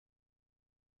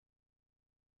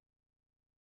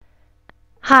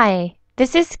Hi,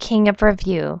 this is King of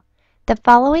Review. The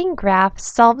following graph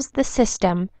solves the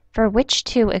system for which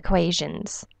two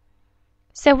equations?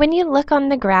 So when you look on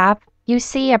the graph, you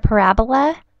see a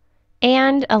parabola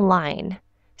and a line.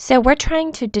 So we're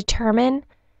trying to determine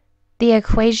the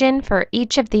equation for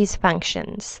each of these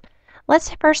functions.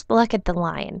 Let's first look at the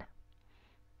line.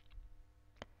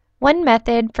 One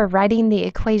method for writing the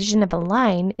equation of a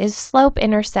line is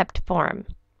slope-intercept form.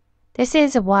 This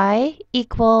is y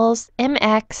equals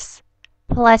mx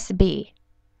plus b.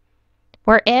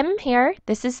 Where m here,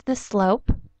 this is the slope,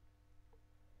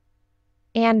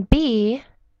 and b,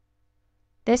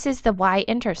 this is the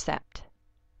y-intercept.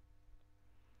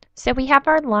 So we have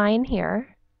our line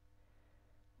here.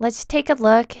 Let's take a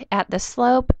look at the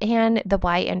slope and the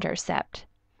y-intercept.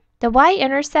 The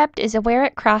y-intercept is where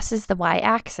it crosses the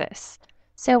y-axis.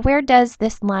 So where does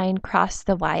this line cross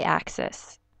the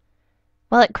y-axis?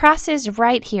 Well, it crosses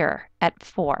right here at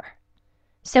 4.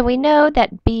 So we know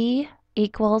that b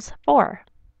equals 4.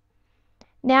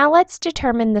 Now let's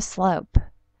determine the slope.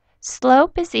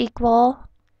 Slope is equal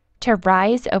to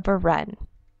rise over run.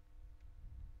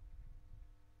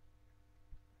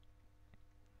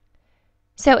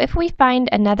 So if we find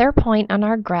another point on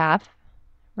our graph,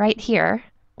 right here,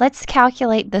 let's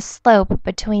calculate the slope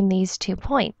between these 2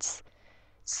 points.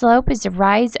 Slope is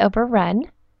rise over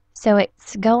run, so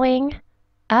it's going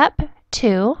up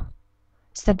 2,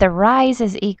 so the rise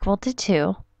is equal to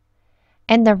 2,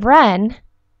 and the run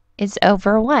is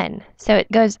over 1, so it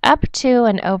goes up 2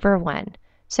 and over 1.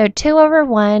 So 2 over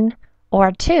 1,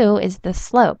 or 2, is the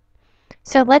slope.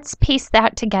 So let's piece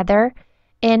that together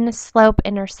in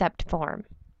slope-intercept form.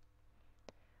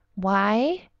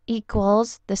 Y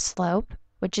equals the slope,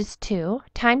 which is 2,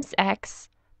 times x,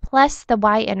 plus the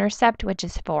y-intercept, which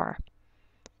is 4.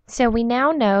 So we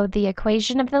now know the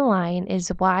equation of the line is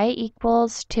y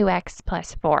equals 2x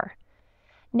plus 4.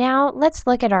 Now let's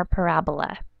look at our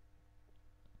parabola.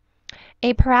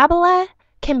 A parabola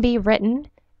can be written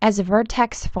as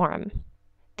vertex form.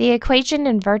 The equation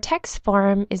in vertex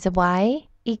form is y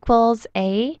equals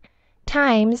a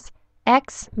times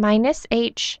x minus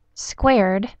h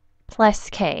squared plus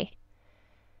k.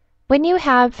 When you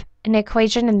have an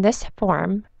equation in this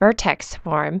form, vertex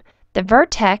form, the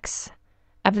vertex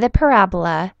of the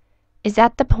parabola is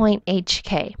at the point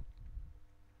hk.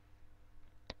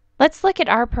 Let's look at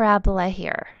our parabola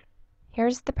here.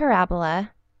 Here's the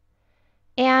parabola,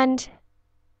 and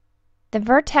the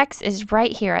vertex is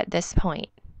right here at this point.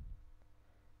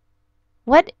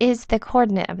 What is the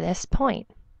coordinate of this point?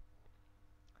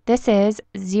 This is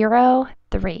 0,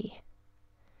 3.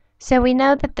 So we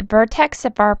know that the vertex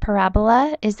of our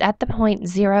parabola is at the point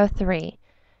 0, 3.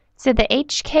 So the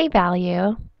hk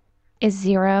value is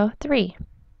 0, 3.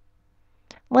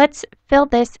 Let's fill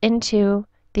this into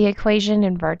the equation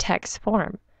in vertex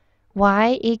form.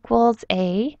 Y equals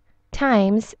a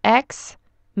times x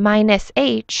minus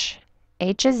h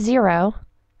is 0,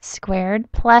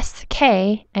 squared, plus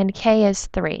k, and k is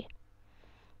 3.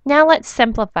 Now let's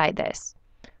simplify this.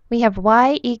 We have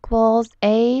y equals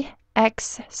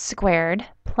ax squared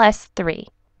plus 3.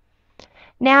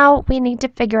 Now we need to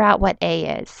figure out what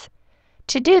a is.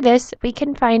 To do this, we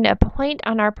can find a point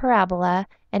on our parabola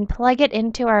and plug it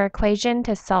into our equation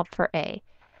to solve for a.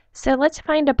 So let's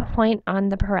find a point on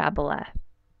the parabola.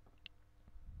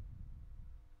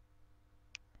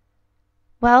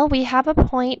 Well, we have a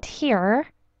point here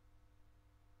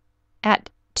at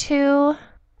 2,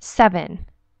 7.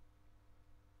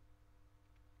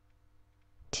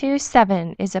 2,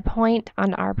 7 is a point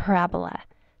on our parabola.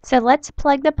 So let's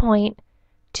plug the point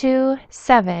 2,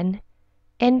 7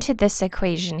 into this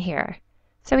equation here.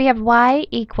 So we have y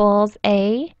equals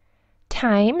a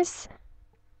times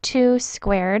 2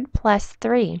 squared plus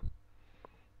 3.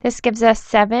 This gives us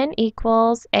 7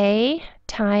 equals a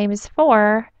times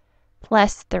 4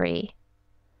 plus 3.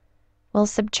 We'll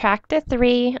subtract the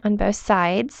 3 on both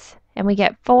sides, and we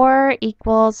get 4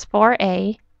 equals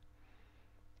 4a.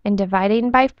 And dividing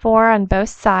by 4 on both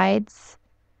sides,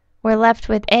 we're left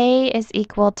with a is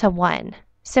equal to 1.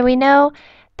 So we know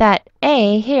that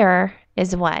a here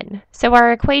is 1. So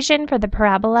our equation for the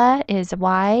parabola is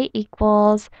y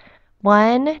equals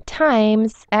 1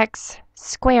 times x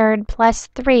squared plus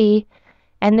 3,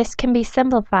 and this can be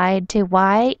simplified to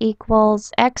y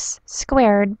equals x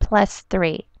squared plus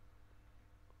 3.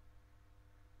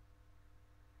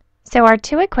 So our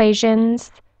two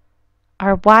equations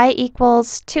are y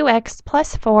equals 2x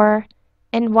plus 4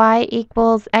 and y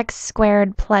equals x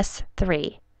squared plus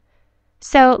 3.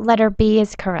 So letter B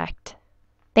is correct.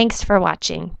 Thanks for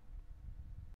watching.